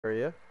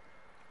area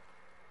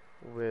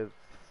with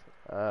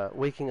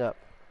waking up.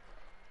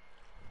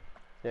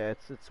 Yeah,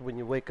 it's when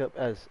you wake up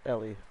as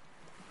Ellie.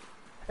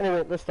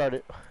 Anyway, let's start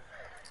it.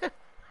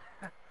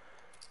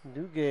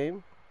 New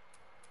game.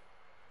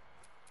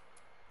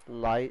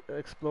 Light.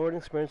 Explore and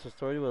experience the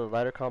story with a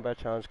lighter combat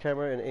challenge.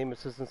 Camera and aim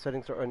assistance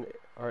settings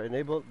are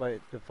enabled by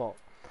default.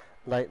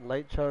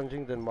 Light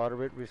challenging than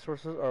moderate.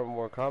 Resources are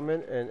more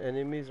common and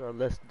enemies are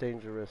less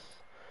dangerous.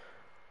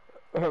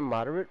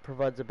 Moderate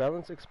provides a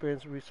balanced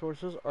experience.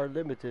 Resources are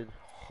limited.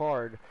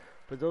 Hard.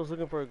 For those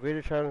looking for a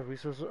greater challenge,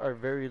 resources are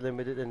very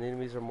limited and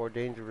enemies are more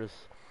dangerous.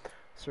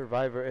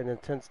 Survivor, an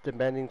intense,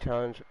 demanding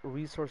challenge.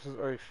 Resources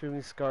are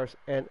extremely scarce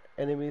and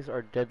enemies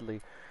are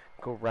deadly.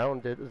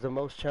 Grounded, the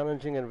most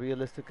challenging and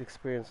realistic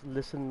experience.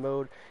 Listen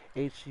mode,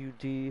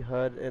 HUD,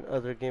 HUD, and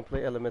other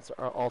gameplay elements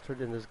are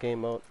altered in this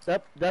game mode.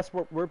 That's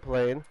what we're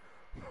playing.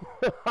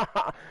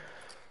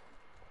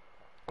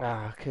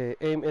 Okay,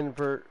 aim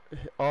invert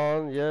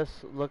on,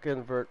 yes. Look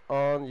invert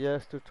on,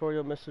 yes.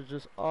 Tutorial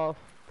messages off.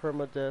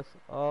 Permadeath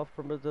off.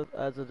 Permadeath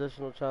adds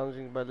additional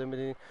challenging by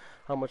limiting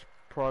how much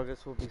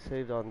progress will be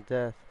saved on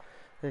death.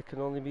 It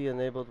can only be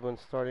enabled when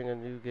starting a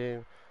new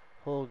game.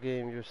 Whole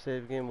game, your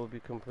save game will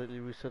be completely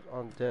reset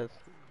on death.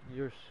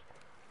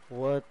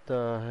 What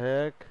the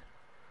heck?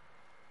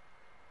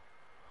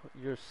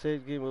 Your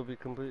save game will be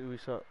completely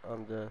reset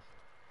on death.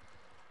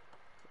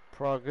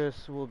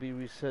 Progress will be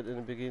reset in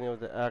the beginning of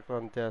the act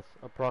on death.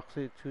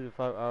 Approximately 2 to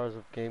 5 hours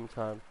of game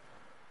time.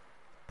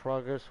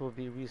 Progress will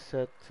be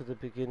reset to the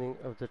beginning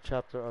of the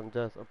chapter on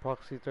death.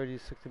 Approximately 30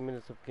 to 60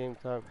 minutes of game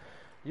time.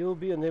 You will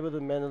be unable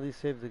to manually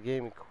save the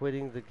game,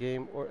 quitting the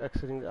game, or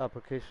exiting the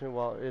application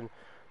while in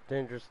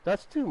dangerous.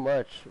 That's too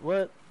much.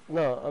 What?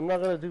 No, I'm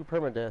not gonna do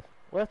permadeath.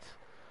 What?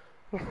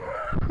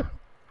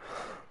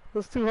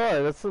 That's too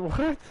hard. That's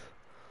what?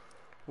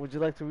 Would you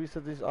like to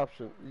reset these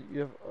options? You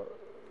have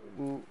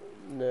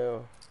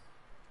no.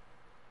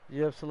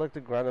 You have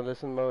selected grounded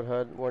listen mode.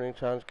 HUD warning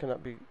challenge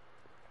cannot be.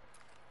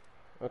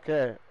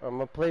 Okay, I'm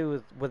gonna play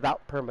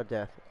without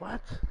permadeath.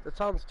 What? That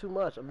sounds too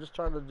much. I'm just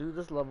trying to do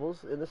this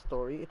levels in a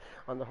story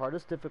on the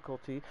hardest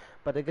difficulty,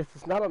 but I guess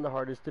it's not on the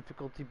hardest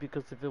difficulty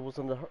because if it was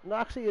on the no,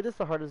 actually it is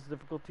the hardest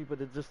difficulty,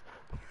 but it just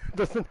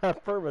doesn't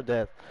have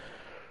permadeath,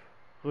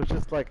 which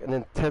is like an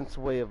intense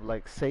way of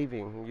like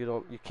saving.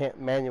 You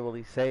can't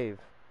manually save.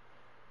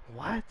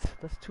 What?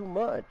 That's too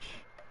much.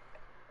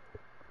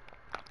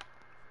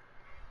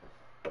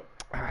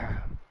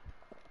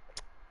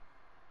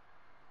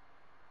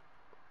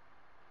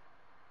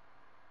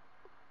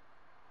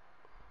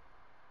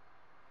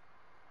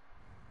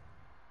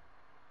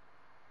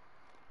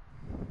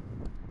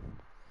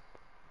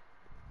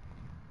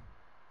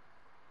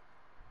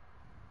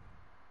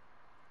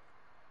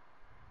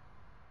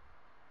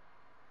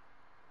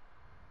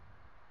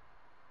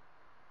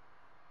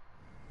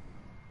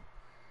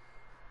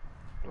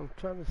 I'm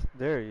trying to.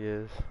 There he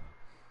is.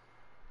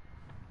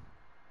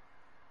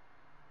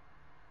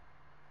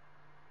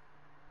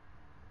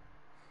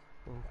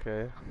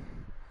 Okay.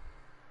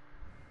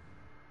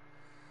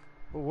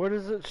 Where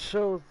does it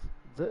show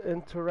the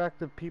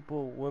interactive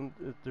people when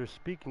they're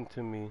speaking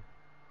to me?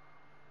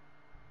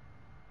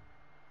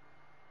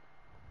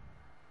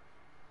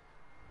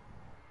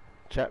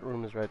 Chat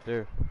room is right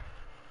there.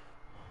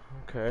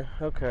 Okay,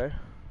 okay.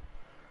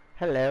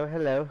 Hello,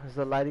 hello. Is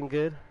the lighting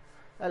good?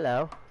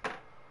 Hello.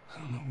 I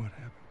don't know what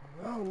happened.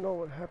 I don't know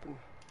what happened.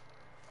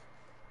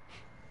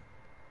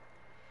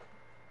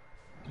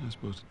 I was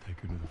supposed to take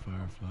her to the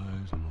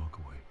Fireflies and walk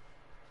away.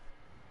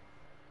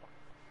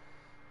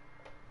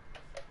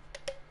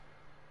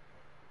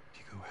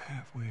 You go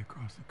halfway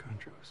across the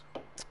country or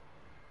so.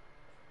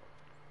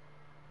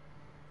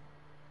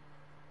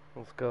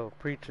 Let's go.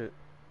 Preach it.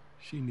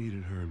 She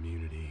needed her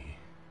immunity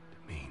to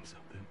mean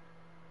something.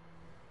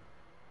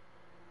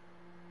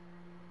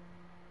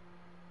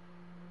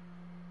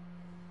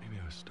 Maybe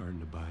I was starting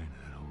to buy into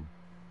that old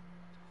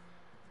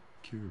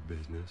cure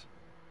business.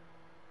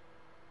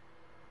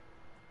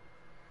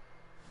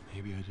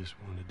 Maybe I just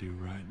want to do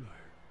right by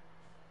her.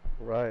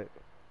 Right.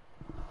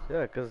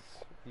 Yeah, because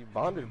you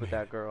bonded with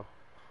that girl.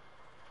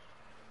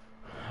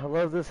 I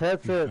love this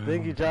headset.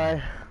 Thank you,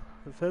 Jai.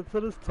 This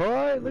headset is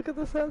toy. Look at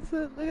this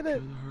headset. Look at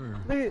it.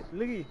 Look at it.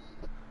 Look at it.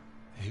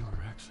 They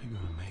were actually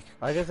going to make it.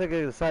 I guess I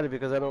get excited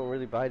because I don't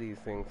really buy these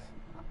things.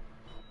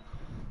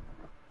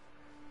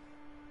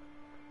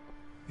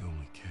 The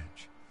only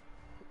catch.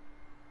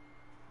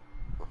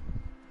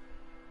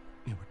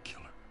 It would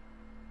kill her.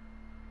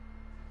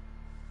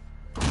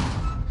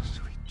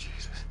 Sweet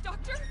Jesus.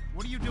 Doctor?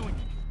 What are you doing?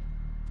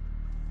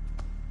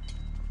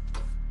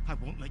 I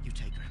won't let you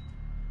take her.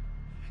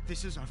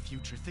 This is our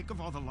future. Think of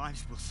all the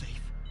lives we'll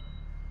save.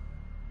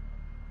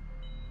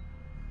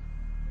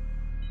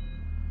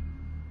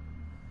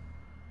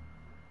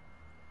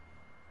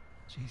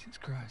 Jesus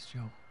Christ,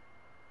 Joe.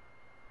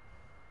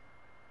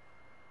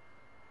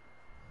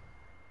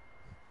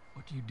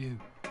 What do you do?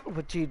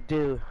 What you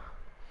do?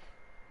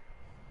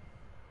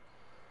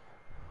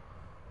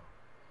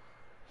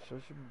 So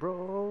she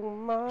broke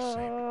my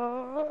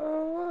heart,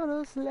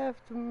 what is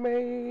left of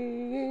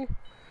me?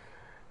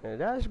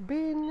 And I've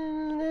been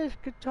in this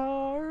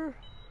guitar,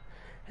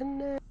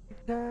 and every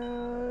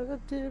time a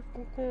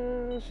different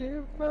girl, she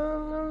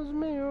follows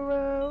me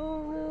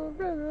around,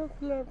 and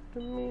love to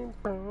me,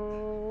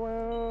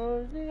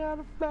 she got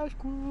a flash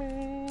to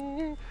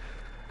me.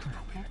 Come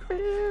on, man.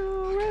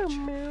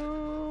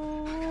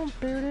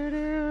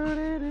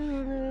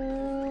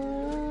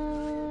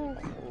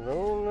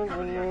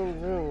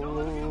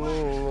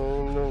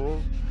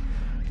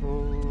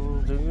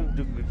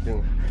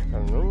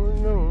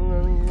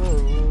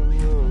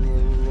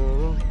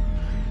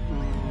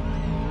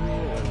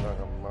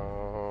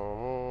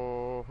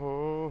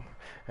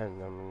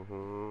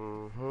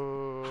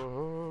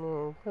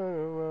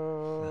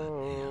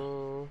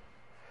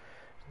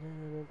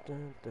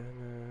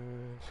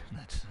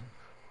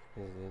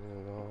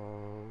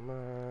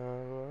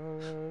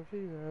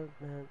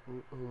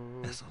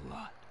 That's a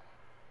lot.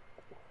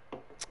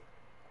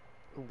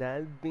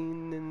 I've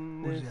been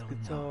in What does this Ellen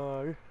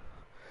guitar,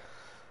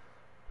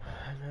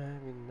 and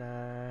every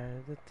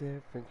night a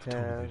different I told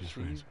her they town. just She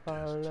ran some tests.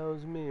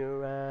 follows me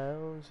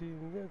around. She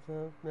gets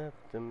up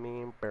left to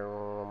me.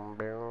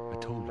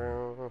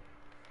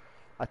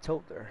 I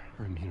told her.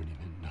 Her immunity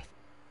meant nothing.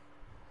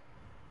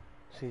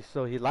 See,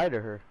 so he lied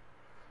to her.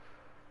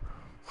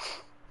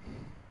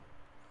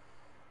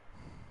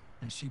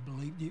 And she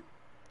believed you?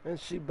 And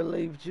she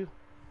believed you.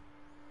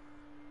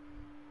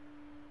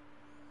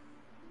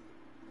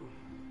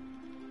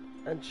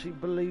 And she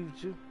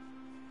believed you.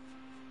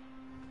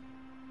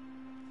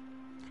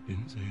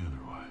 Didn't say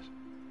otherwise.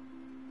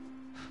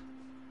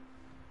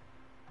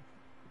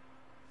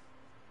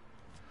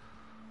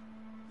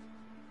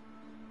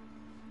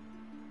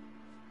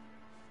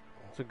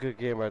 It's a good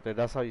game right there.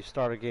 That's how you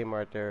start a game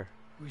right there.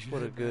 We should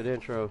What a head good back.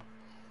 intro.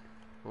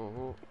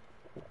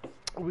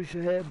 We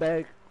should head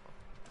back.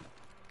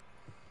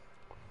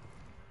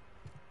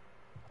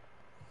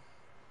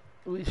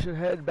 We should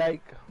head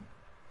back.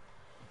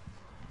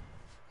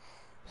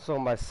 So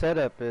my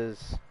setup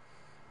is,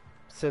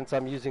 since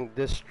I'm using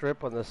this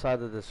strip on the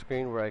side of the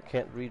screen where I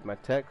can't read my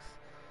text,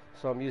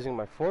 so I'm using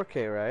my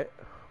 4K, right?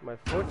 My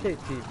 4K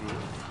TV.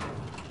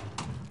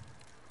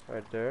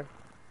 Right there.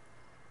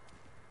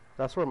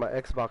 That's where my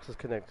Xbox is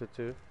connected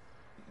to.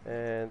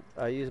 And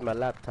I use my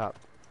laptop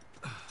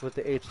with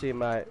the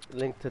HDMI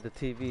linked to the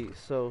TV.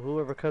 So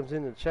whoever comes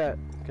in the chat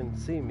can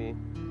see me.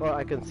 Or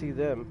I can see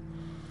them.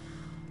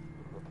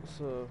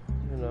 So,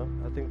 you know,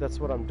 I think that's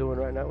what I'm doing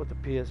right now with the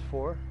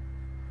PS4.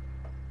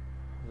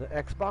 The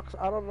Xbox,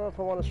 I don't know if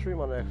I want to stream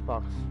on the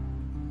Xbox.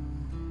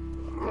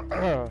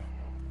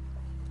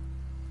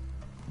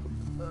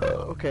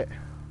 Okay.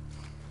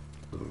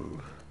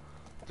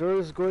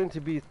 There's going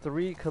to be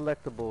 3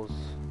 collectibles.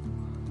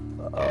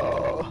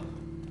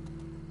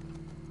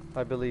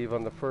 I believe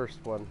on the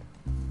first one.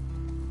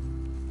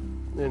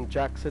 In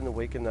Jackson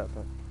Awaken that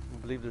one. I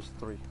believe there's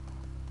 3.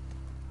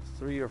 It's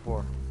 3 or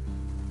 4.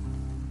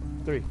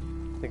 3. I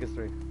think it's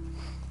 3.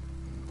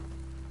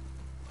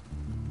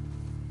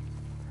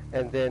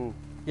 And then,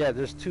 yeah,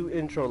 there's 2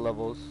 intro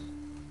levels.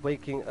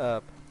 Waking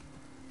Up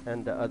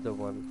and the other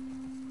one.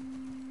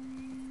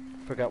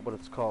 Forgot what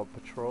it's called.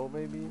 Patrol,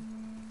 maybe?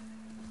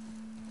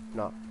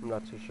 No, I'm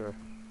not too sure.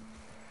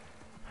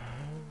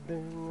 I've been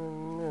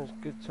in this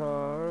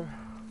guitar,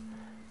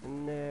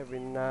 and every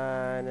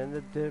night in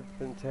a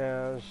different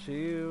town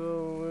she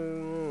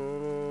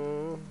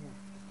will.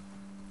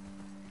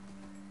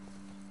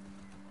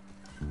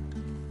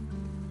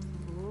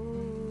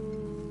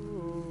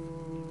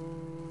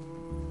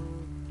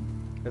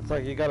 It's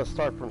like you gotta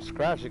start from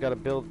scratch. You gotta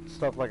build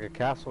stuff like a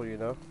castle, you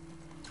know?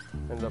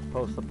 In the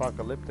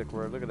post-apocalyptic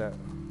world. Look at that.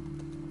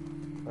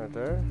 Right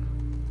there.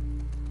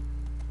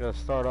 You gotta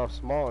start off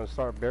small and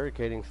start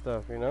barricading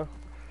stuff, you know?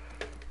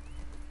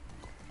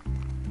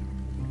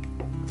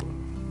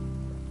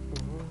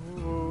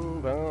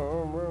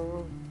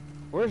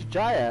 Where's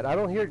Jai at? I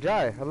don't hear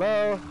Jai.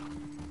 Hello?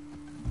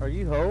 Are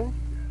you home?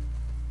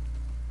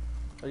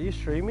 Are you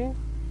streaming?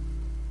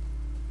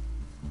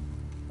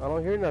 I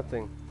don't hear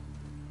nothing.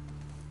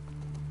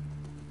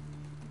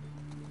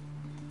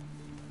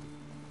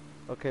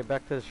 Okay,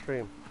 back to the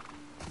stream.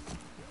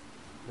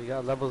 We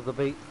got levels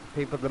debate,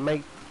 paper to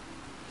mate.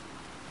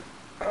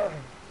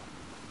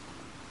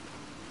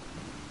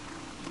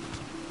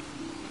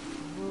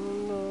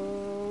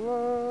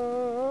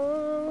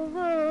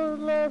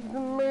 Left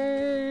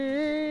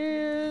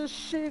me,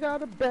 she got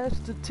the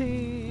best of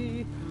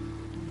tea.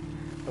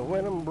 And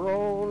when I'm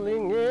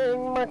rolling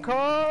in my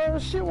car,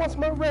 she wants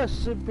my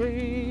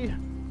recipe.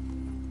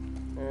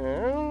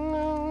 And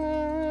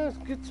this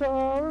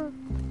guitar.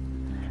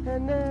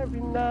 And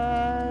every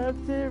night,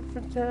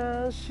 different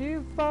times, she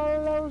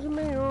follows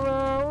me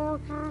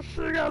around.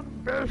 She got the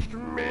best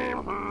of me.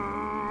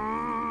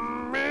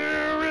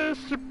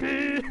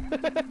 Recipe.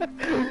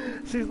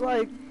 She's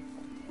like,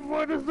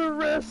 what is the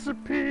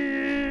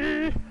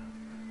recipe?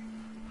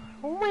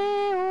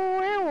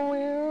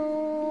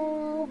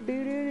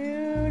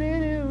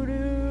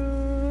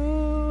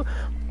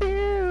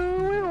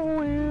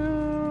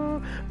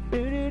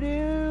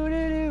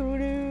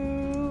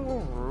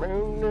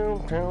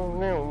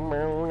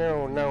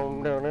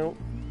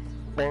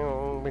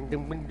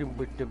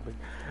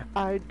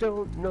 I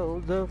don't know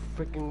the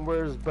freaking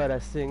words, but I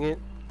sing it.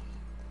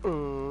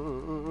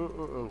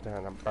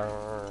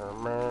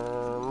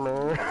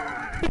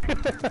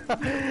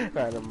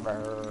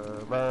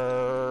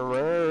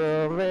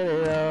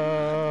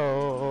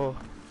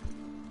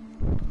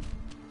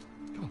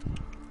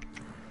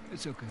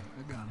 It's okay.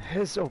 I got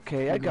him. It's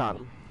okay. I got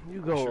him.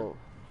 You go Sure. on.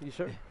 You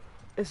sure? Yeah.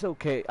 It's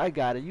okay. I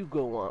got it. You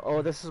go on.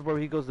 Oh, this is where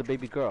he goes to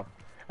baby girl.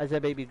 I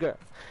said baby girl.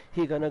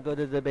 He gonna go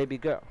to the baby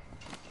girl.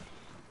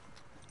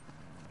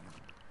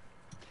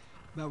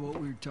 About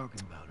what we were talking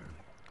about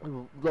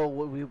earlier. No,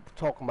 what we were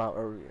talking about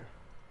earlier.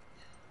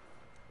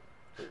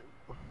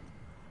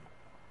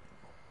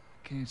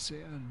 Can't say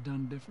I'd have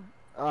done different.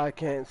 I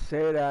can't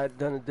say that I'd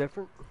done it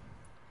different.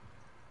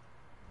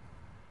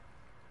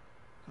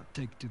 I'll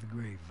take it to the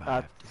grave if I I'd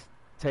have to.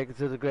 take it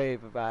to the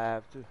grave if I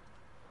have to.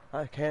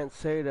 I can't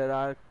say that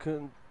I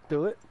couldn't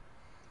do it.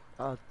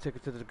 I'll take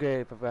it to the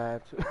grave if I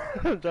have to.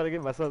 I'm trying to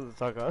get my son to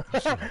talk on.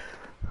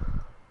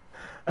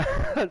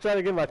 I'm trying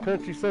to get my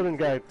country southern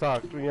guy to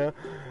talk, you know.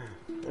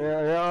 You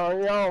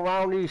know,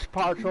 around these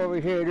parts over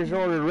here, there's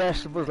only the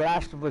rest of us,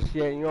 last of us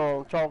yet, you know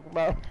what I'm talking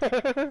about.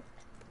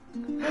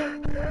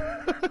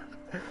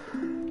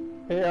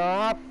 You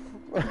know,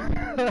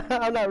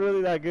 I'm not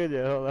really that good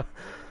yet, hold on.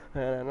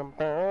 And I'm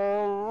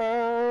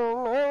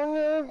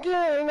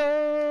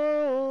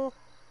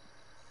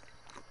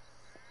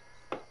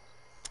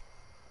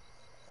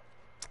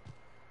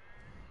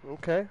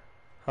okay.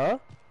 Huh?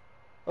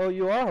 Oh,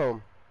 you are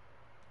home.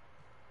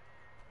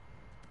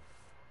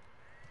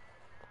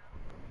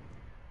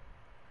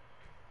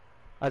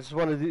 I just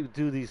want to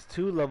do these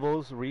 2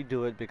 levels,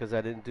 redo it because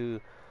I didn't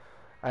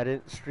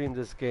stream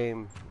this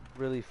game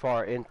really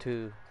far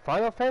into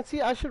Final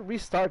Fantasy. I should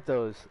restart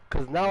those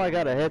because now I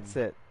got a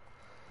headset.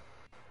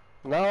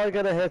 Now I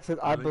got a headset.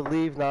 I Really?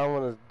 believe now I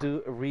want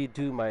to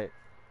redo my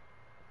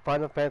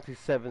Final Fantasy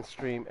 7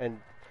 stream, and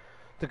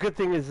the good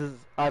thing is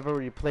I've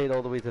already played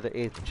all the way to the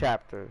 8th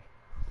chapter.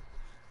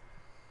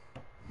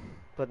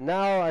 But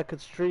now I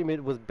could stream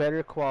it with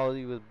better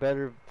quality, with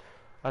better.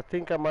 I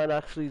think I might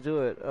actually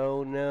do it.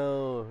 Oh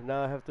no!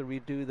 Now I have to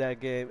redo that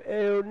game.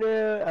 Oh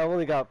no! I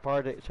only got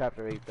part of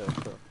chapter 8 though.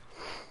 So.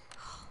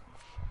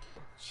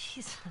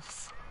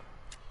 Jesus.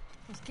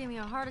 Almost gave me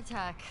a heart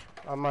attack.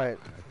 I might.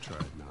 I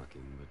tried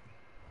knocking, but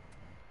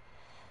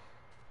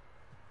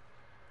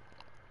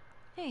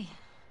Hey,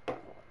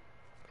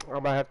 I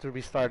might have to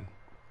restart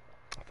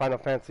Final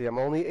Fantasy. I'm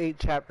only 8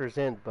 chapters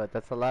in, but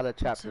that's a lot of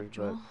what's chapters. up,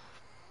 Joel?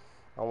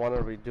 But I want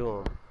to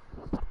redo them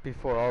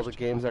before all the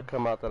games that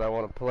come out that I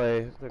want to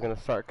play. They're gonna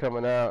start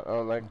coming out. I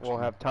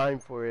won't have time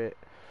for it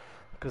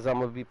because I'm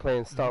gonna be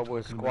playing Star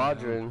Wars talking about how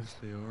Squadrons.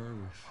 impressed they are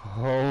with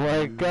Oh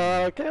my you.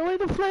 God! I can't wait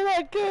to play that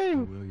how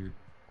game. well you're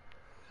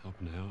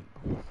helping out.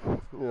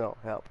 You know,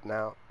 help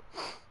now.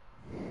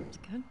 It's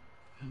good.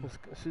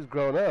 She's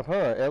grown up,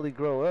 huh? Ellie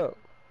grow up.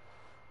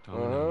 Tom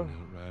and I went out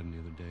riding the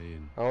other day,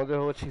 and I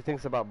wonder what she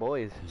thinks about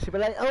boys. She'd be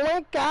like, "Oh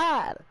my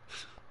God!"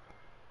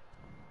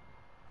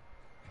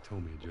 he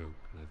told me a joke,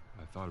 and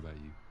I thought about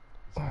you.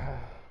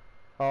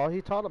 Oh,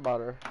 he taught about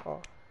her. Oh.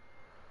 Oh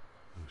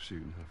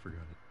shoot, I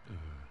forgot it.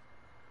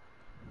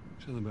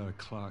 Something about a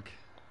clock.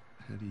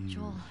 How do you?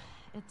 Joel,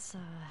 it's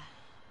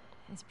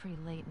pretty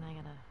late and I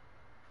gotta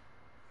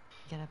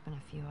get up in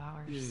a few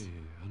hours. Yeah,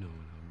 I know.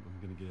 And I'm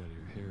gonna get out of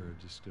your hair.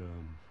 Just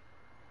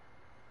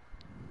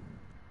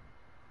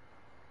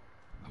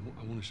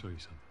I want to show you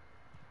something.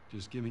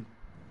 Just give me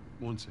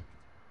 1 second.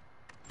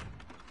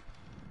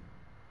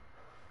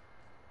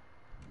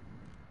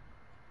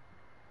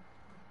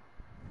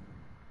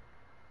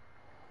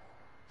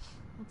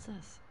 What's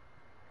this?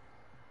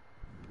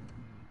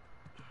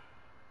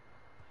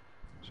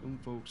 Some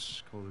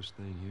folks call this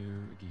thing here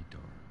a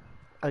guitar.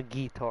 A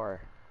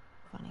guitar.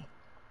 Funny.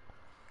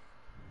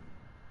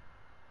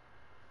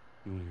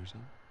 You want to hear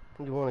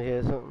something? You want to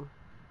hear something?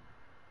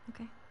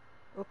 Okay.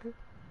 Okay.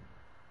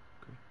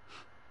 Okay.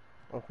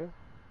 Okay.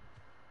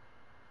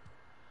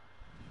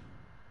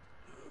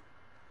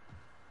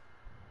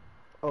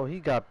 Oh, he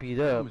got beat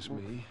up. Promise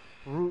me.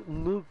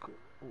 Luke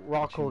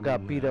Rocco you got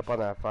won't beat up laugh. on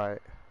that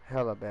fight.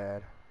 Hella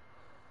bad.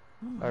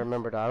 Hmm. I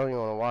remember that. I don't even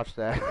want to watch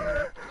that.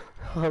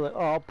 I was like,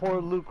 oh,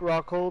 poor Luke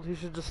Rockhold. He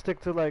should just stick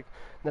to like.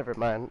 Never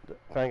mind.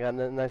 If I ain't got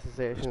nothing nice to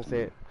say, I shouldn't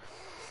say it.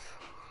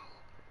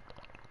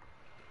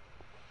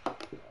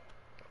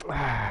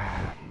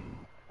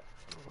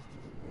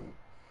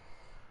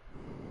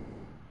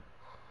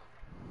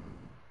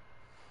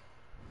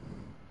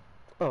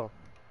 Oh.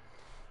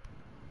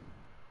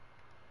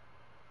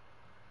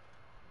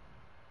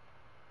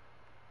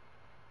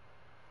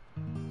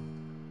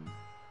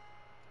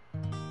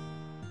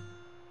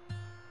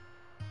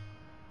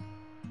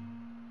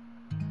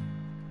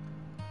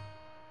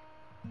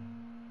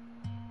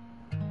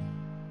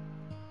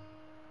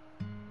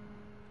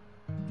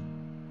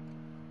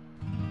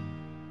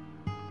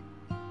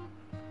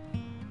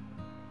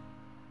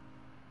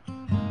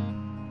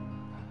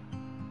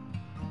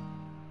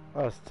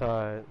 That's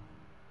tight.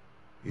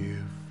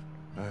 If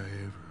I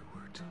ever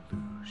were to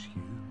lose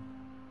you,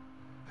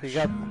 He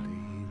got-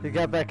 surely You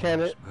got that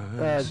kind of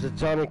the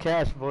Johnny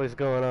Cash voice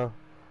going on.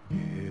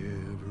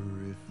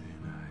 Everything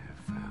I have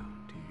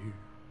found here,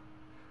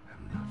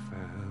 I'm not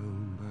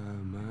found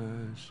by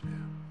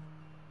myself.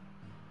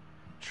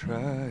 Try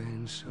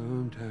and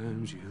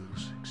sometimes you'll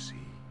succeed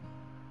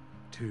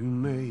to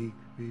make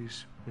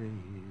this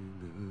man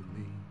of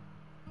me.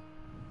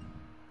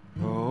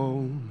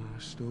 All my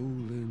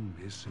stolen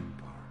missing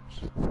parts,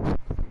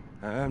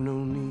 I've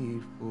no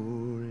need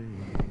for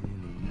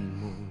any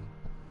more.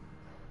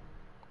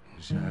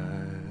 As I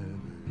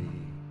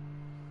believe,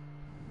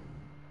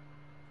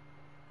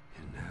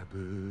 and I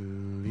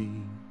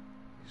believe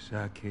as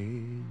I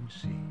can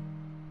see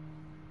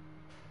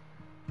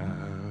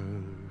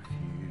our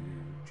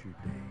future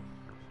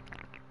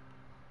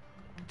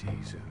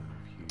days of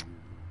you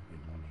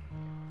and me.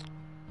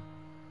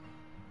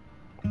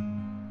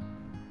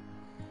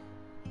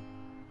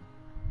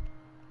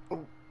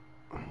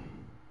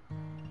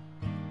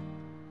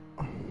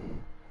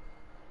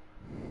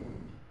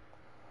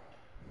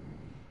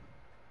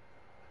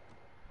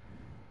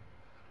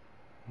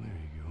 There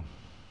you go.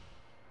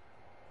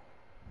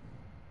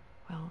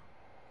 Well,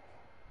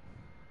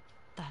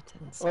 that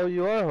didn't Oh,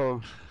 you are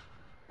home.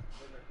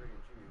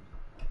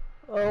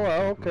 Oh,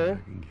 wow, okay. I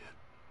can get.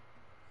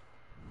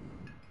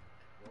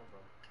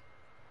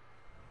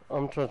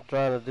 I'm just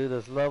trying to do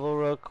this level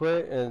real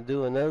quick and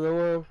do another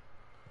one.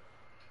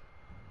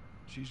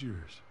 She's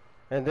yours.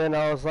 And then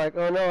I was like,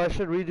 oh no, I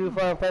should redo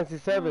Final Fantasy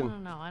VII.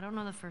 No, I don't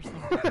know the first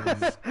thing.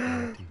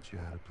 I'll teach you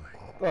how to play.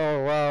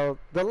 Oh wow.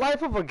 The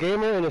life of a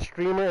gamer and a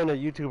streamer and a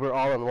YouTuber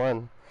all in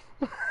one.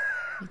 You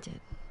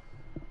did.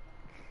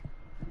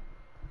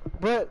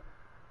 But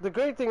the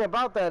great thing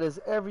about that is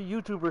every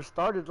YouTuber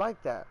started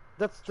like that.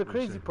 That's the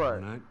crazy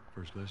part. Night,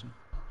 first lesson.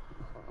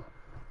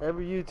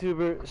 Every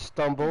YouTuber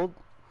stumbled.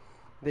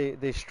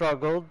 They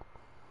struggled.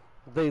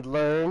 They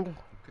learned.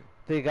 Okay.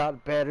 They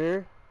got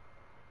better.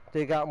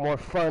 They got more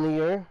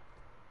funnier.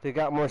 They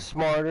got more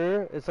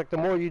smarter. It's like the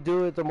more you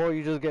do it, the more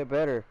you just get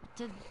better.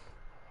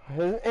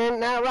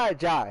 Ain't that right,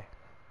 Jai?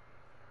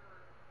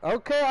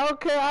 Okay,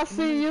 I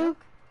see you.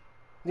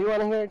 You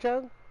want to hear it,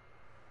 John?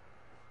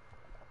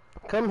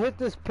 Come hit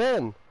this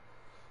pen.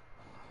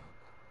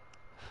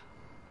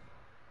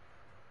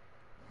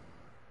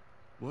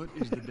 What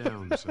is the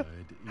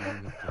downside to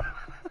eating a clock?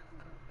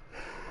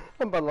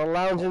 I'm about to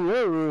lounge in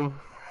your room.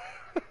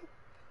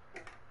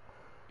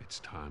 It's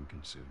time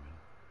consuming.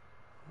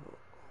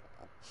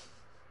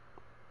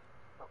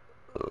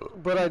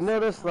 But I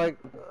noticed, like,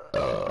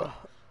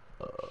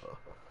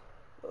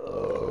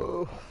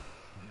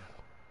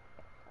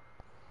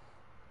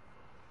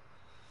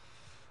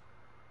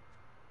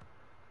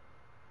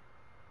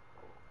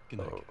 Good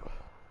night, kiddo.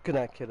 Good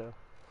night, kiddo.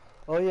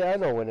 Oh yeah, I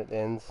know when it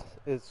ends.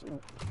 It's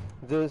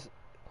this.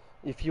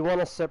 If you want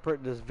to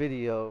separate this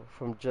video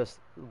from just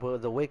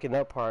the waking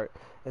up part,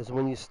 is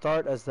when you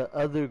start as the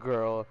other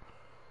girl.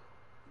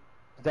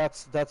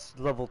 That's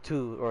level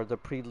 2 or the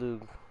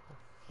prelude.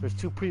 There's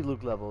 2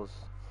 prelude levels,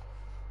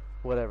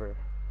 whatever.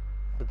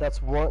 But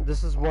that's one.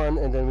 This is one,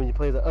 and then when you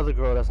play the other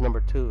girl, that's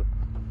number 2.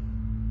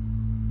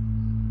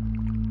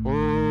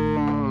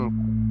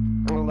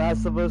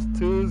 Last of Us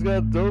 2's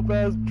got dope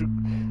graphics.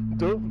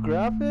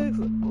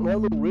 That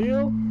look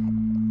real.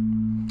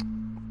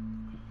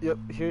 Yep,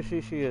 here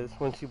she is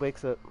when she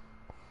wakes up.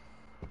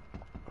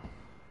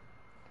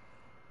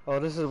 Oh,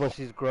 this is when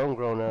she's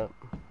grown up.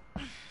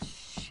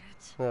 Shit.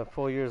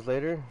 4 years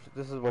later,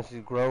 this is when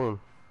she's grown.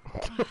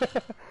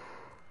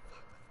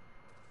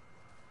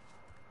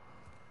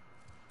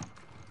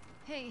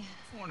 Hey.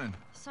 Morning.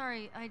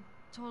 Sorry, I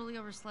totally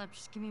overslept.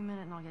 Just give me a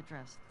minute and I'll get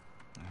dressed.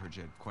 I heard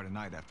you had quite a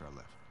night after I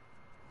left.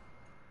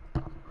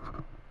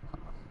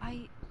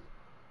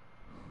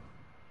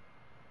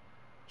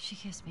 She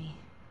kissed me.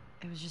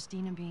 It was just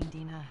Dina being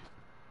Dina.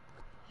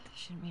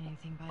 She didn't mean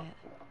anything by it.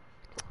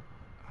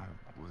 I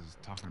was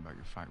talking about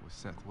your fight with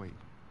Seth. Wait.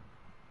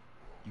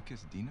 You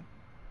kissed Dina?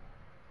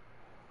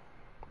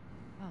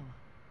 Oh.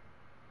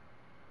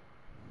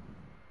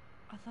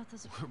 I thought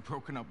this... We're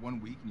broken up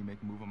 1 week and you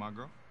make a move on my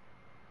girl?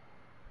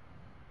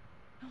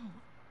 No.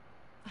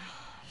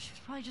 She was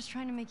probably just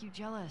trying to make you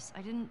jealous.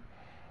 I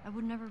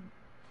would never...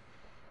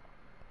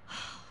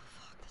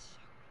 Fuck, this is so...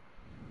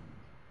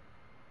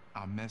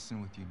 I'm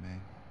messing with you,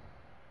 man.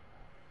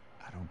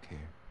 I don't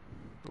care.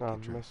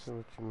 I'm messing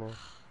with you, man.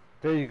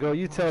 There you go.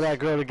 You tell that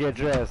girl to get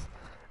dressed.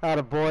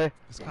 Atta boy.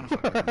 It's kind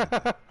of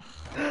fucked.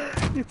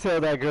 You tell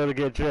that girl to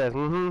get dressed.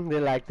 They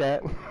like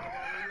that.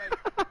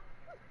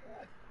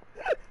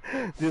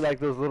 Do you like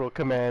those little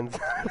commands?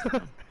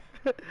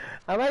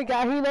 Oh my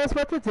god, he knows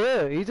what to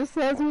do. He just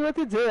tells me what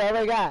to do. Oh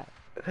my god.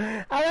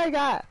 Oh my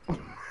god.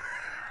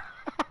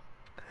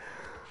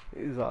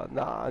 He's all,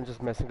 nah, I'm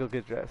just messing. Go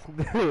get dressed.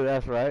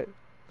 That's right.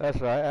 That's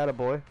right. Atta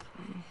boy.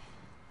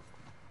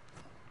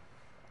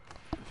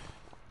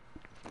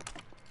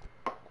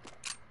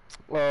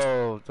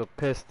 Oh, the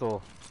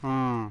pistol.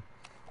 I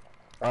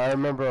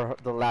remember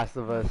The Last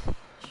of Us.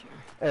 Sure.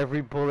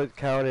 Every bullet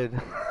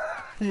counted.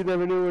 You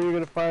never knew when you were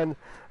going to find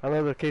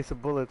another case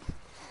of bullets.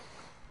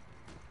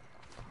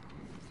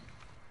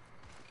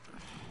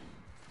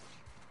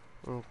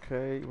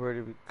 Okay, where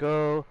did we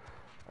go?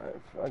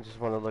 I just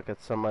want to look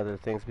at some other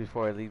things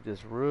before I leave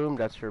this room.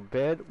 That's your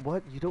bed.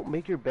 What? You don't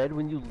make your bed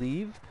when you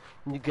leave?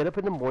 When you get up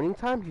in the morning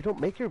time, you don't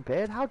make your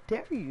bed? How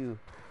dare you?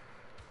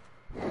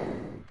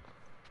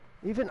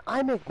 Even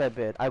I make my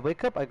bed. I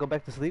wake up, I go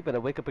back to sleep, and I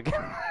wake up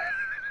again.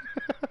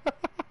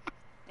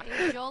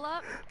 Hey, Joel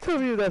up? Tell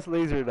me if that's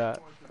lazy or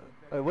not.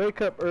 I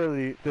wake up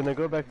early, then I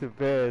go back to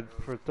bed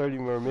for 30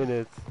 more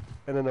minutes,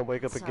 and then I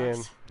wake up again.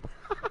 Sucks.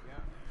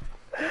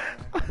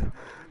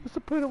 What's the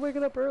point of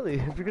waking up early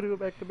if you're gonna go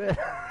back to bed?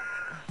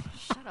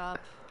 Shut up.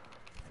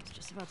 I was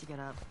just about to get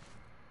up.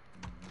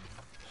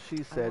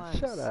 She said, was.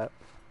 shut up.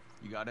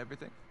 You got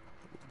everything?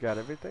 Got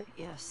everything?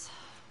 Yes.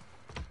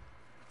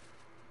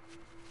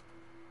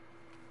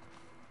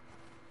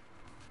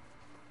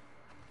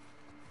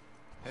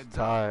 Heads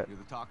Tired. up. You're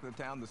the talk of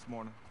the town this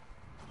morning.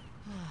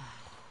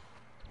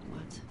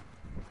 What?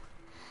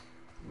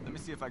 Let me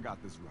see if I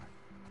got this right.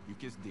 You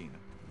kissed Dina,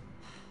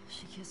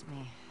 She kissed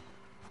me.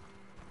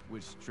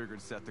 which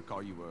triggered Seth to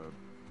call you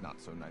a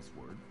not-so-nice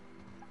word.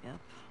 Yep.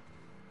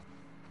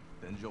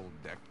 Then Joel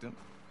decked him,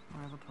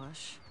 More of a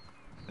push.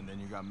 and then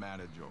you got mad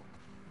at Joel.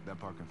 That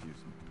part confused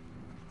me.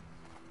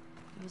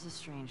 It was a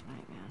strange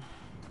night, man.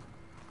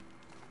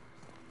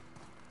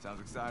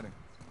 Sounds exciting.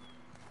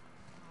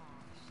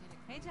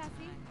 Hey, Jesse.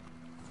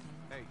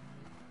 Hey,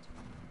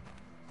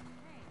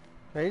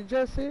 Hey,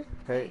 Jesse.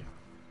 Hey.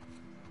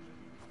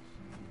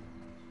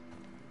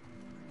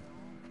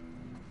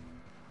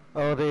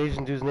 Oh, the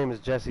Asian dude's name is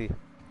Jesse.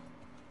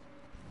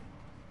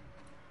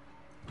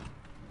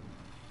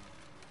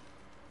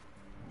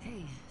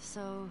 Hey,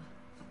 so...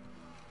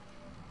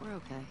 We're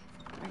okay,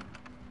 right?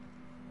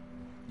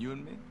 you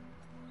and me?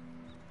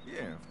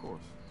 Yeah, of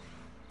course.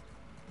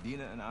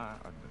 Dina and I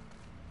are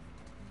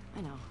done.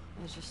 I know.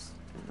 It's just...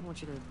 I don't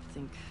want you to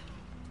think...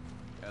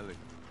 Ellie,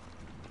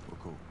 we're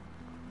cool.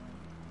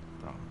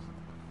 Promise.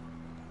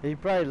 He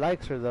probably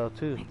likes her though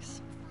too.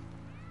 Thanks.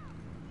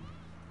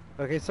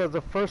 Okay, so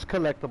the first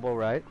collectible,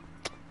 right?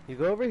 You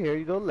go over here,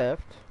 you go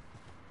left,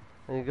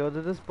 and you go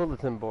to this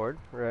bulletin board,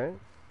 right?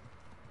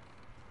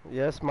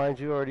 Yes, mind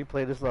you, I already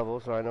played this level,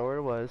 so I know where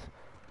it was.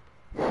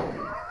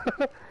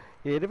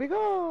 Here we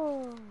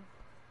go!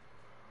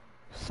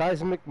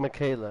 Seismic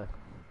Michaela.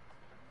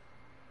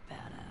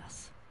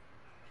 Badass.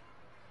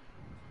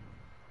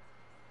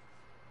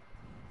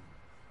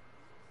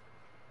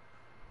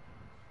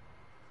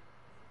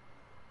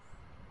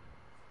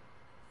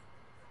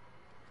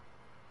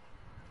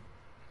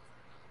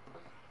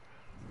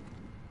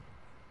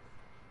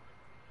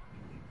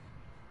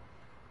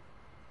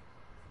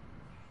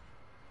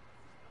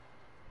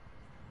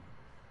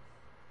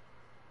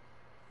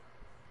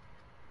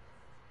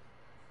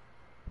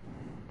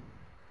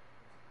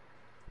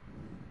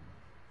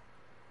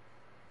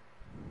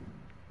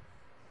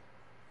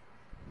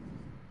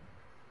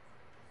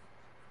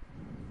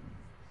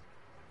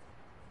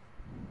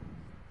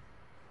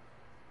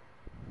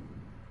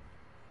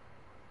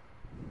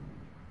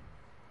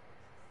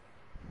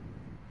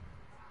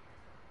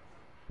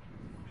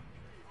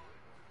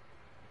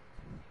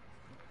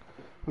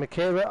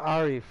 Michaela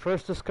Ari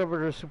first discovered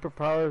her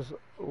superpowers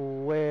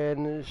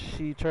when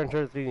she turned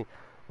 33.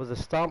 With a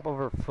stomp of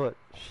her foot,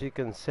 she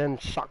can send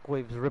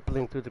shockwaves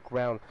rippling through the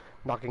ground,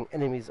 knocking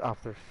enemies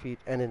off their feet,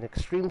 and in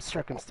extreme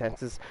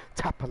circumstances,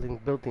 toppling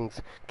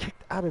buildings,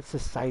 kicked out of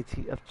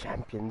Society of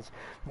Champions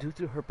due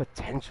to her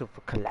potential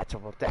for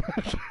collateral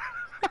damage.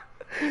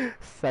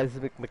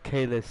 Seismic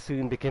Michaela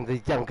soon became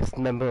the youngest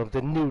member of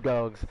the New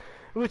Dogs,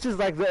 which is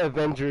like the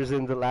Avengers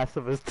in The Last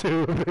of Us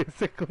 2,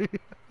 basically.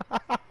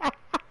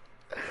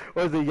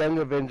 Or the Young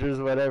Avengers,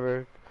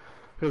 whatever.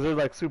 Because they're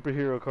like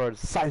superhero cards.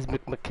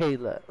 Seismic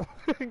Michaela.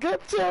 Get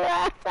your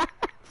ass out.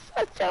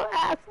 Shut your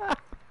ass up.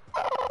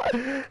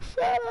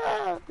 Shut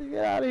up.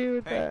 Get out of here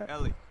with Hey, that.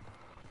 Ellie.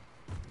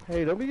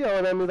 Hey, don't be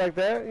yelling at me like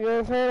that. You know what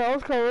I'm saying? I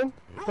was coming.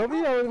 Don't be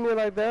yelling at me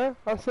like that.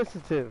 I'm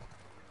sensitive.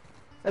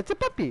 It's a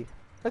puppy.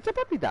 It's a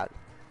puppy dog.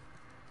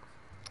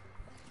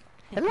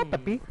 Hello,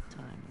 puppy.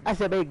 That's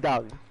a big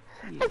dog.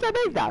 It's a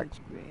big dog.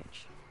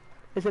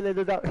 It's a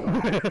little dog.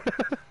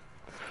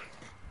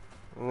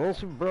 And then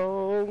she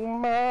broke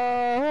my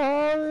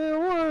heart, it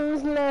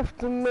was left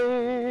to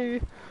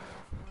me.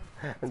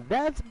 And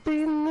that's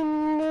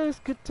beating this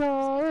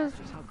guitar.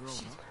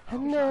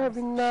 And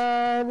every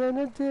night in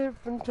a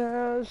different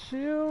town, she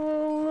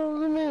will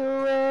lose me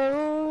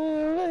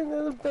around, make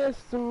the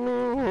best of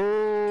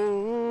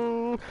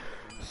me.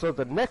 So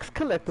the next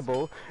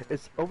collectible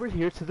is over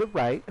here to the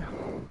right.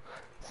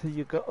 So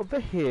you go over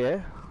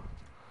here.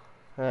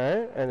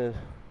 Alright, and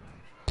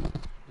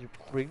you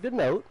read the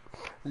note.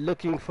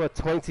 Looking for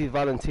 20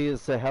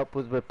 volunteers to help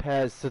with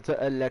repairs to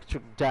the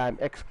electric dam!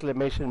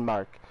 Exclamation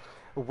mark.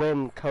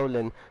 When,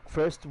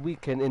 first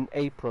weekend in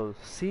April.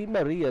 See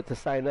Maria to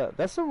sign up.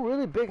 That's some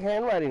really big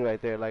handwriting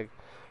right there. Like,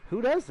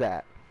 who does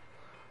that?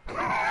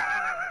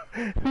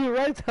 Who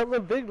writes hella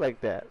big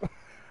like that?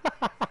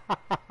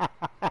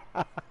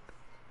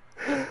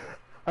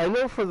 I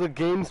know for the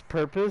game's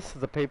purpose,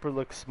 the paper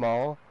looks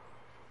small.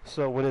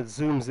 So when it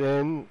zooms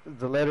in,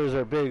 the letters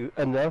are big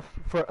enough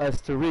for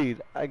us to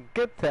read. I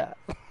get that.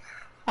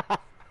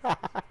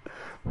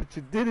 But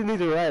you didn't need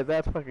to write.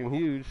 That's fucking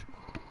huge.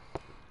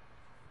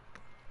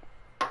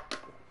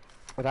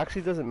 It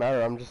actually doesn't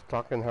matter. I'm just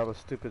talking hella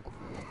stupid.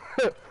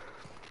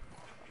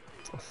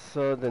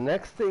 So the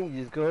next thing,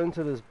 you go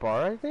into this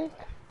bar, I think?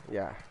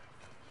 Yeah.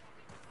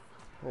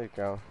 There you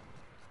go.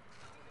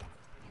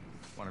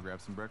 Want to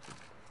grab some breakfast?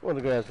 Want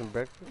to go have some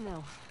breakfast?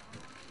 No.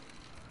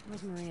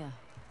 Where's Maria?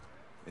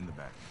 In the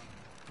back.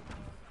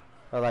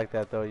 I like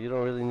that though. You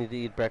don't really need to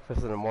eat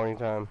breakfast in the morning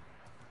time.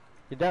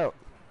 You don't.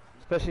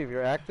 Especially if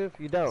you're active,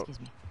 you don't. Excuse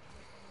me.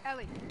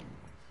 Ellie.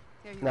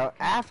 There you Now go.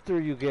 after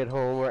you get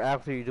home or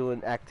after you're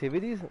doing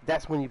activities,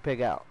 that's when you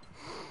pig out.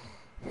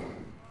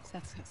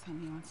 Seth's got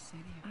something he wants to say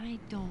to you. I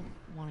don't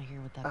want to hear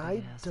what that I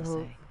bigot has to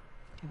don't- say.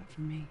 Do it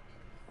for me.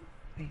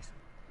 Please.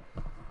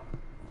 Fine.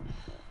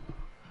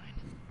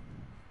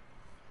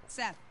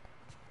 Seth.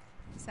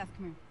 Seth,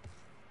 come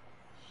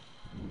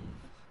here.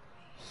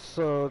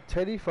 So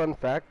Teddy, fun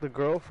fact, the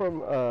girl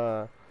from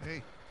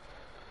Hey,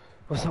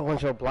 what's that one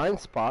show, Blind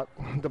Spot,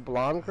 the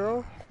blonde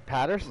girl,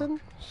 Patterson,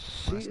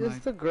 she last is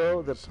night the girl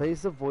I that was,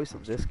 plays the voice of I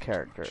was this doing too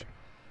character. much.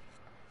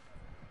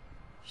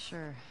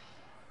 Sure.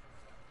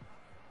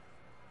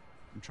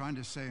 I'm trying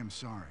to say I'm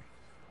sorry.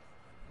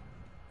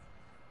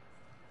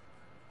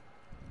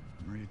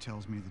 Maria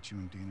tells me that you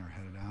and Dean are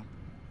headed out.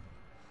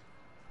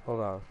 Hold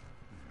on.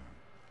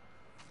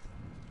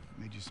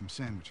 Made you some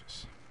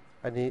sandwiches.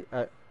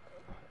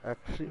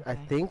 Actually, I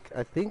Okay.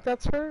 think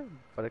that's her,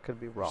 but it could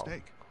be wrong.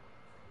 Steak.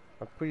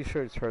 I'm pretty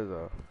sure it's her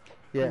though.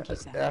 Yeah, Thank you,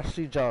 Seth.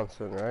 Ashley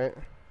Johnson, right?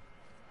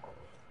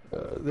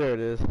 There it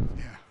is.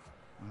 Yeah.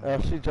 Well,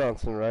 Ashley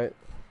Johnson, right?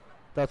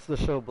 That's the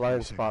show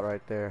Blind Sick. Spot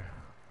right there.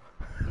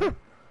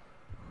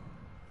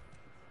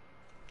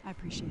 I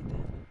appreciate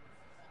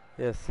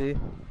that. Yeah, see?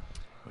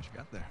 What you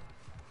got there?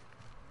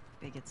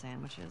 Bigot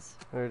sandwiches.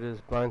 There it is,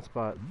 Blind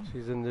Spot.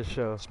 She's in this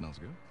show. Smells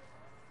good.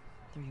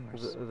 They're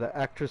yours. The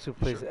actress who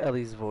plays Sure.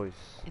 Ellie's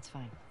voice. It's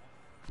fine.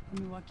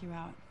 Let me walk you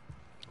out.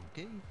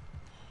 Okay.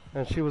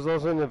 And she was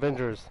also in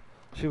Avengers.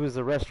 She was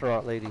the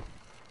restaurant lady.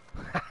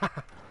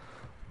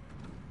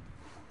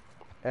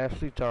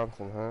 Ashley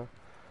Johnson, huh?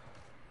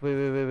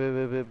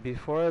 Wait.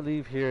 Before I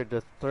leave here,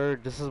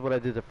 this is what I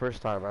did the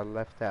first time. I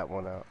left that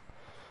one out.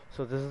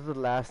 So this is the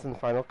last and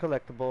final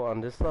collectible on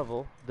this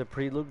level, the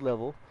prelude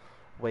level,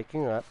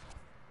 waking up.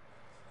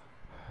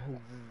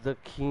 The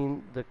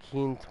Keen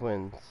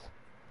twins.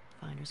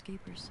 Finders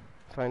keepers.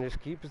 Finders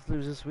keepers,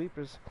 losers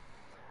sweepers.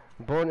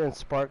 Born in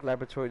Spark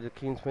Laboratory, the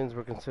Keen twins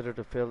were considered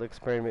a failed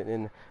experiment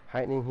in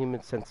heightening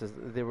human senses.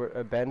 They were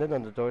abandoned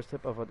on the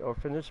doorstep of an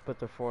orphanage, but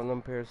the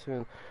forlorn pair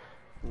soon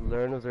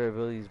learn of their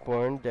abilities.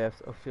 Born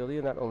deaf,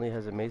 Ophelia not only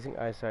has amazing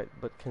eyesight,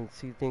 but can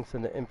see things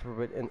in the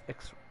infrared and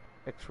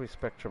X-ray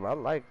spectrum. I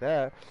like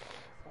that.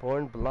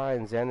 Born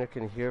blind, Xander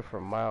can hear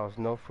for miles.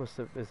 No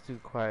footstep is too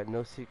quiet.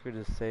 No secret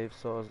is safe.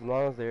 So as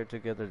long as they are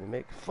together, they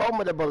make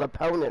formidable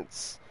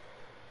opponents.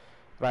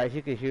 Right,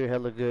 he could hear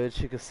hella good.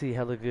 She could see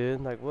hella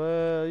good. Like,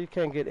 well, you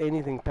can't get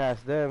anything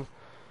past them.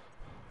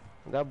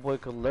 That boy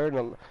could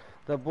learn.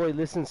 That boy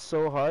listens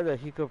so hard that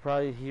he could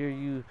probably hear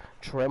you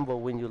tremble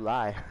when you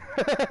lie.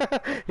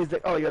 He's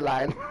like, oh, you're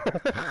lying.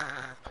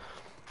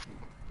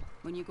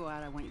 When you go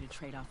out, I want you to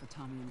trade off with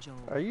Tommy and Joel.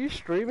 Are you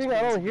streaming?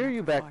 I don't hear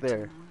you back Far too there.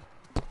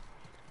 long.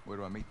 Where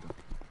do I meet them?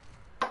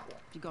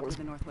 You go up to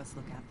the Northwest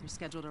Lookout. They're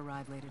scheduled to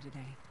arrive later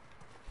today.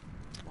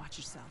 Watch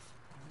yourself.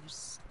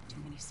 There's too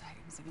many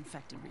sightings of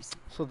infected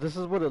recently. So this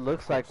is what it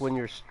looks like when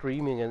you're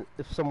streaming, and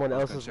if someone I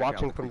was else gonna is check out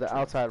watching the from creek the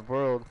trails. outside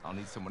world, I'll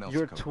need someone else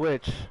your to cover.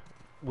 Twitch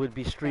would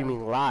be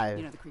streaming live.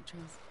 You know the creek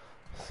trails?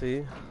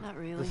 See? Not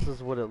really. This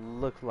is what it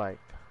looked like.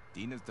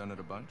 Dina's done it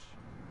a bunch.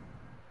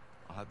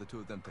 I'll have the two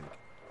of them take it.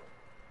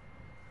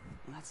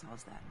 Well, that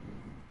solves that.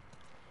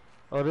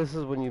 Oh, this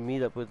is when you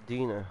meet up with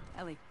Dina.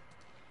 Ellie,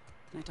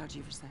 can I talk to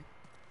you for a sec?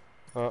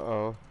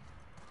 Uh-oh.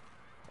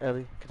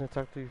 Ellie, can I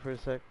talk to you for a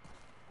sec?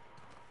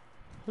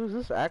 Who's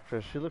this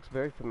actress? She looks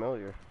very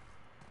familiar.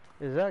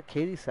 Is that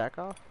Katie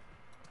Sackhoff?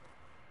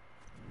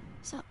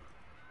 So,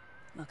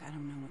 Look, I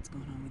don't know what's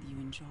going on with you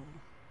and Joel.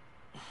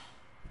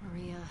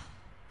 Maria,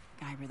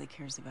 Guy really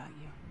cares about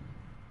you.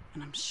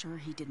 And I'm sure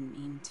he didn't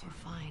mean to. we're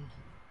fine.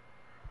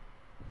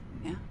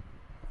 Yeah?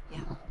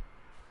 Yeah.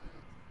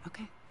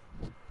 Okay.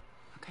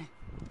 Okay.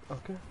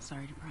 Okay.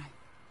 Sorry to pry.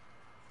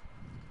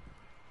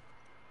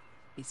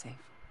 Be safe.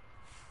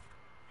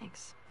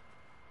 Thanks.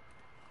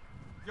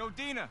 Yo,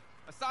 Dina!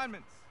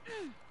 Assignments!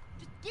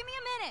 Just give me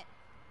a minute.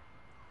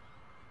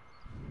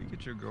 Can we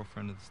get your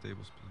girlfriend to the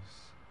stables,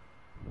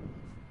 please?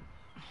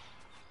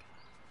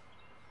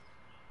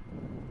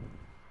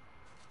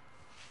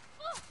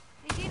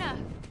 Hey, Dina.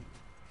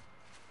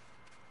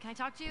 Can I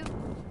talk to you?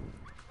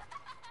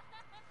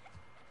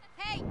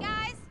 Hey,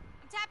 guys!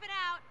 I'm tapping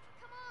out.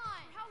 Come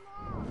on! How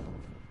long?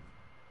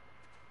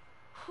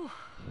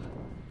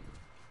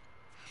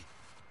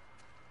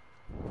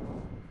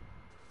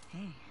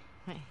 Hey.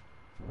 Hey.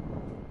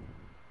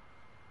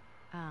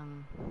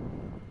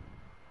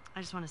 I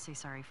just want to say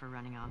sorry for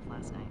running off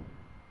last night.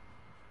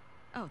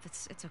 Oh,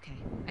 it's okay.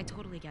 I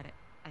totally get it.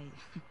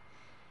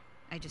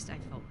 I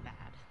felt bad.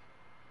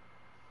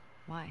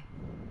 Why?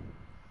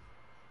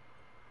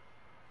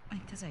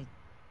 Because I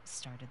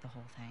started the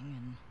whole thing,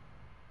 and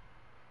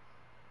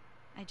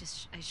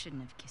I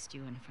shouldn't have kissed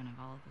you in front of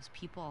all of those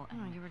people.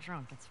 No, you were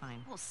drunk. It's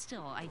fine. Well,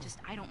 still, I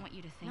don't want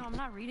you to think. No, I'm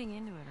not reading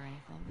into it or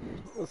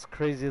anything. It's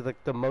crazy,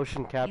 like the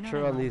motion capture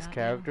what I on love these about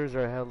characters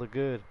are hella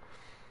good.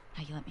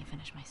 Now you let me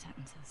finish my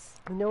sentences.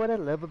 You know what I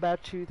love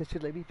about you? That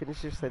you let me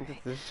finish your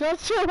sentences.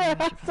 Shut your I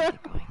ass should probably up!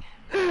 get going.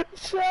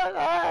 Shut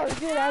up!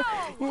 Get out!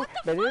 What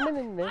the fuck?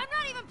 I'm not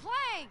even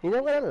playing! You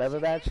know what I love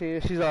about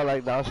you? She's all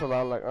like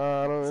nonchalant, like,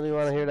 oh, I don't really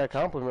want to hear that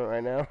compliment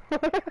right now. You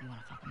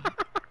wanna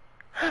fuck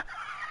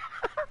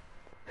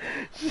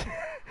me?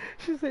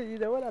 She said, you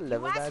know what I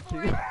love about you?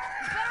 You better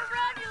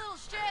run, you little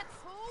shits!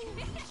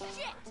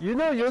 Shit! You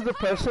know you're the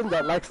person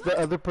that likes the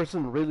other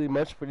person really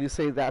much when you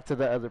say that to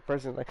the other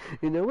person. Like,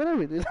 you know what I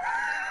really like?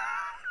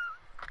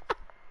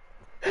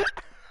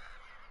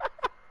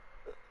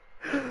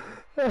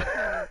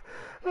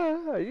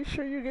 Are you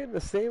sure you're getting the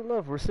same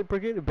love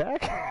reciprocated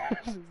back?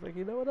 She's like,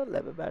 you know what I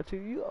love about you?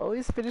 You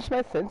always finish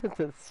my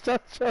sentences.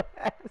 Shut your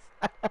ass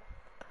up.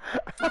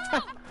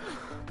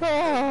 Oh,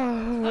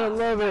 I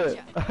love it.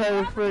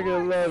 I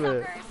freaking love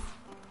it.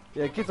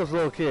 Yeah, get those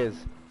little kids.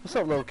 What's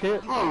up, little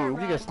kid? You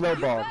get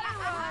snowballed.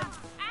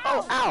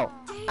 Oh, ow!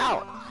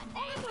 Ow!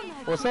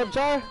 What's up,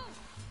 Jar?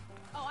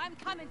 Oh, I'm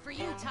coming for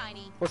you,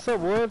 Tiny. What's up,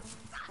 Wood?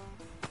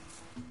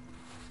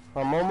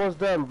 I'm almost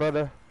done,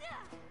 brother.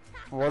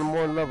 One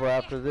more level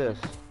after this.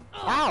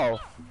 Ow!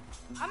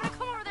 I'm gonna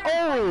come over there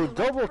Oh, and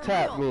double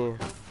tap me.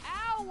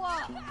 Ow!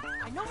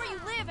 I know where you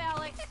live,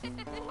 Alex.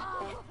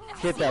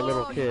 Get that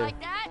little You kid. like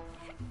that?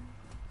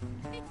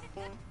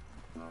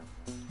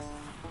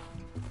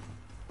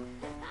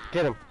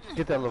 Get him.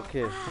 Get that little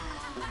kid.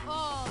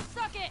 Oh,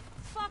 suck it!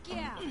 Fuck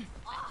yeah!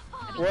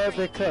 Where'd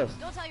they cuss?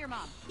 Don't tell your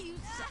mom. You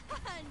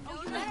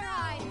oh, you better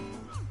hide.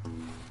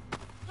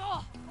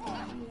 Oh,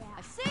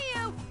 I see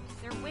you.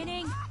 They're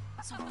winning.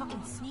 So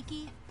fucking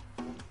sneaky.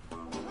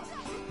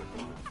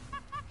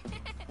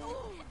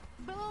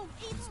 Boom!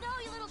 Eat snow,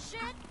 you little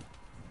shit!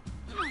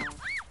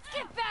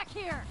 Get back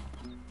here!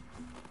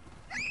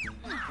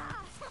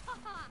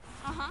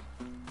 Uh-huh.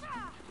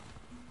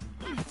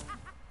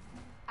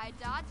 I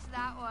dodged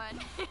that one.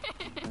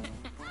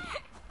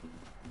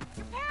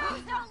 Your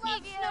parents don't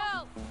love you!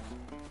 Snow!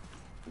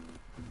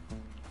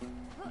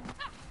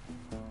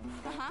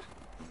 Uh-huh.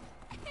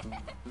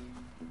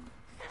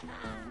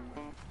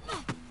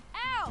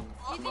 Ow!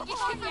 You think you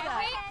should get me?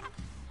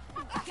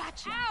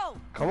 Gotcha! Ow!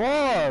 Come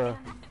on!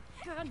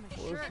 God, my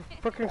Where's shirt. the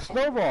freaking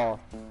snowball?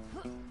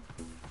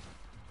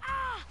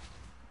 Ah!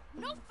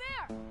 No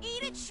fair!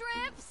 Eat it,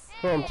 shrimps!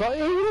 So I'm talking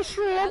to the How's it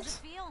shrimps.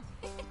 feel?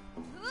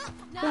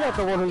 You're not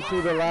the one who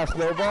threw the last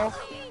snowball.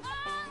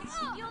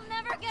 You'll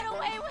never get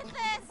away with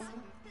this!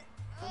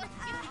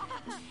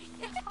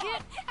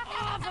 Get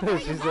off of me,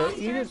 She said,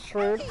 eat it,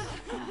 shrimp.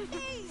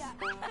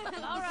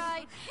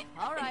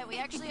 Alright, we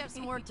actually have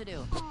some work to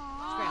do.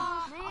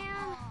 Scram.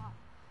 Man.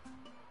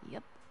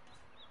 Yep.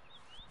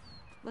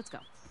 Let's go.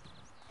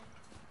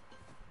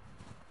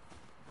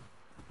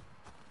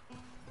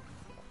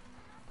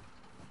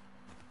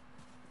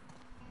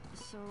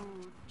 So,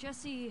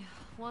 Jesse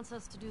wants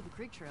us to do the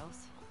creek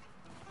trails.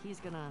 He's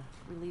gonna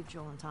relieve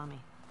Joel and Tommy.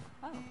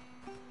 Oh,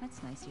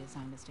 that's nice he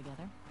assigned us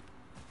together.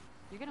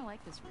 You're gonna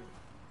like this route.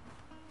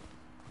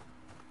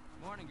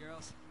 Morning,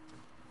 girls.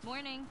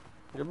 Morning.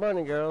 Good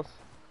morning, girls.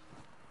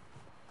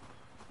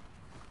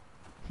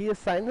 He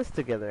assigned us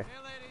together. Hey,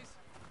 ladies.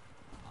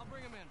 I'll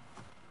bring them in.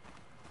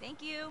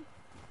 Thank you.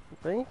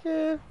 Thank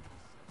you.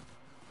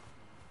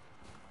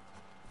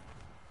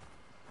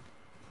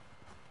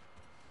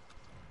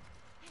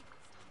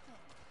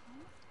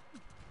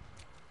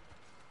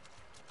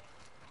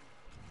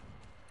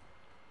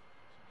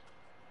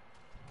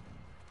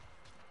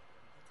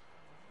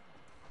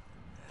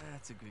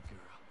 That's a good girl.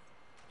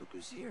 Look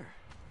who's here.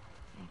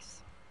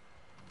 Thanks.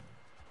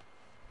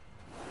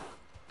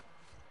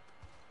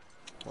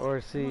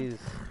 Overseas.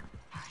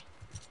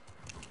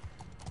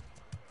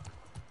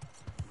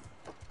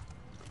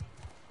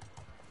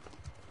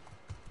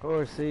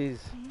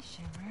 Overseas. Hey,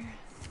 Shimmer.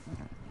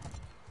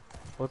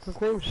 What's his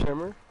name?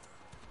 Shimmer?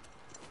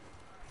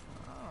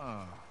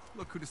 Ah,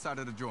 look who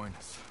decided to join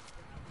us.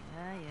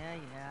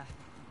 Yeah.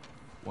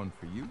 One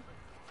for you.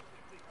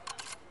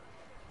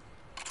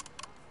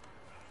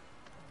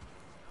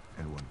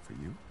 And one for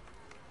you.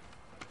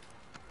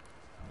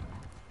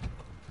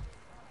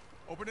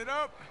 Open it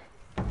up.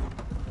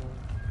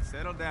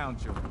 Settle down,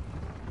 children.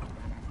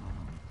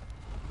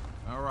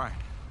 All right.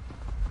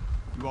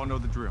 You all know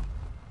the drill.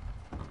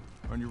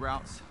 Run your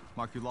routes,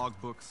 mark your log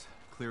books,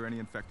 clear any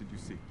infected you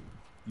see.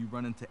 You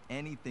run into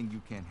anything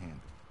you can't handle.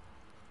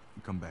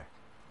 You come back.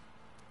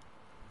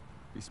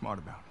 Be smart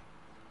about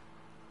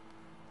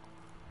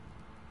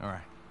it. All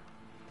right.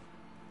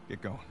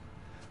 Get going.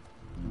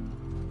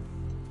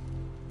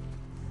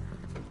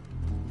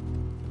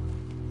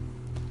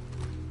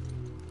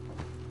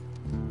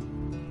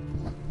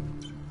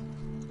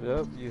 Yep.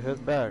 Yep, you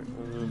head back.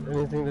 If there's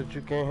anything that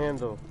you can't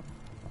handle,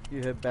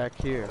 you head back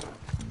here.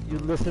 You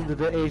listen to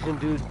the Asian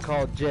dude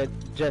called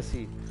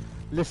Jesse.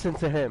 Listen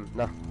to him.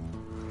 No.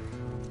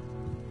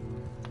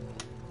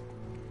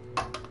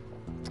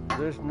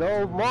 There's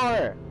no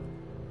more.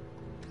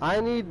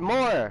 I need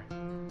more.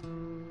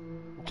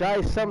 Jai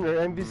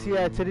Sumner,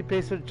 NBCI, Teddy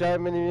Pacer, Jai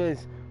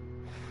Minimis,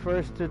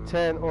 first to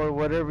 10 or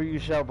whatever you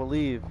shall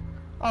believe.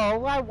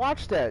 Oh, I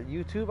watched that,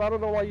 YouTube. I don't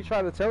know why you're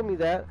trying to tell me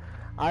that.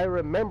 I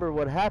remember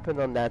what happened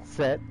on that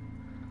set.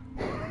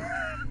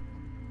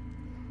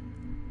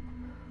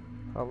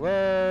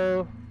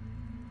 Hello?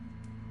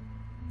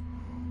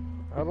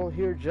 I don't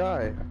hear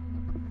Jai.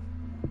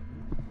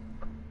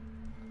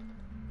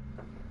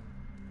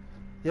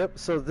 Yep,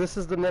 so this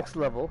is the next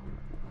level,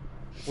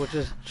 which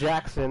is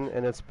Jackson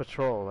and it's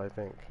Patrol, I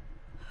think.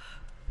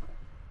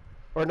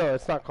 Or no,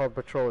 it's not called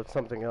Patrol, it's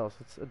something else.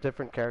 It's a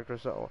different character,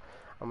 so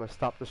I'm going to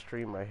stop the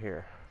stream right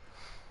here.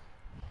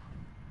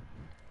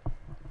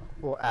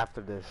 Well, after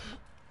this.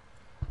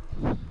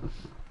 I'm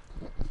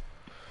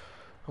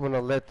going to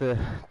let the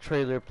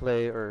trailer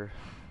play or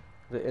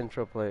the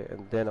intro play,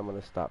 and then I'm going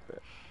to stop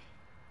it.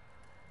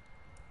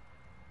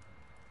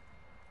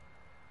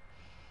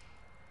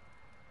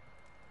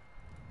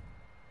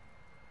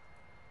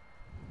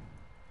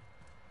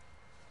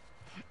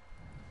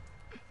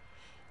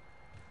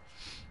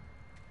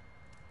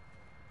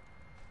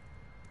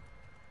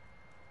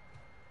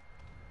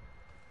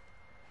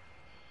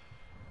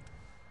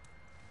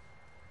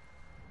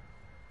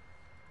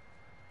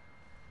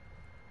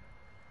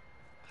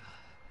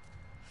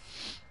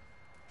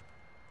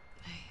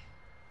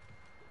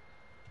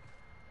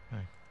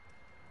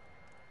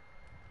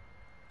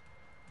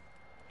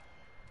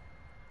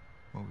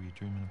 What were you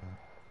dreaming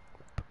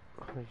about?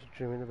 What were you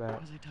dreaming about?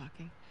 Was I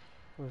talking?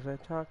 Was I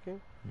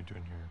talking? You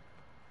doing your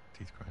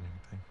teeth grinding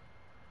thing?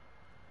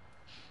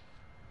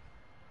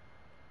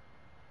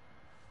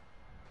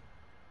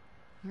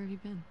 Where have you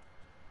been?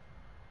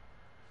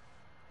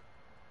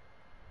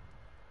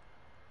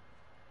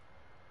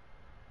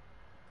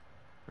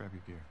 Grab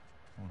your gear.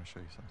 I want to show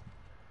you something.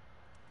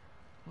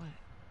 What?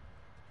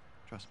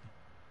 Trust me.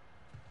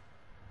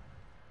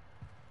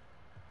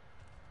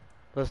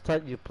 Let's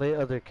type you play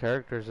other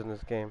characters in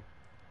this game.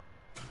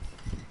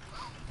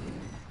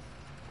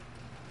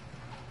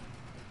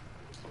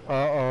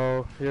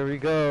 Uh-oh, here we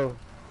go.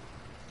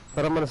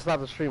 But I'm gonna stop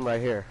the stream right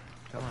here.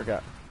 I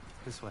forgot.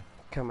 This way.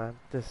 Come on,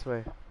 this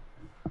way.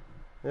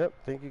 Yep,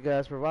 thank you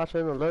guys for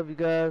watching. I love you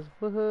guys.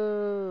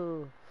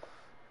 Woohoo!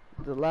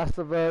 The Last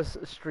of Us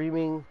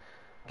streaming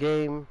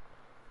game.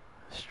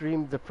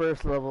 Streamed the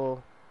first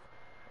level.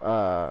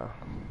 What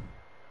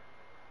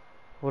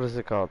is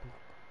it called?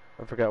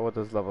 I forgot what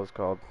this level is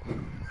called.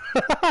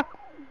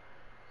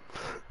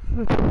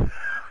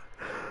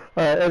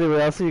 Alright,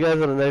 anyway, I'll see you guys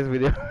in the next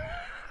video.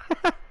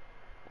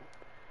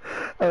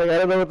 I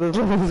don't know what this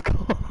level is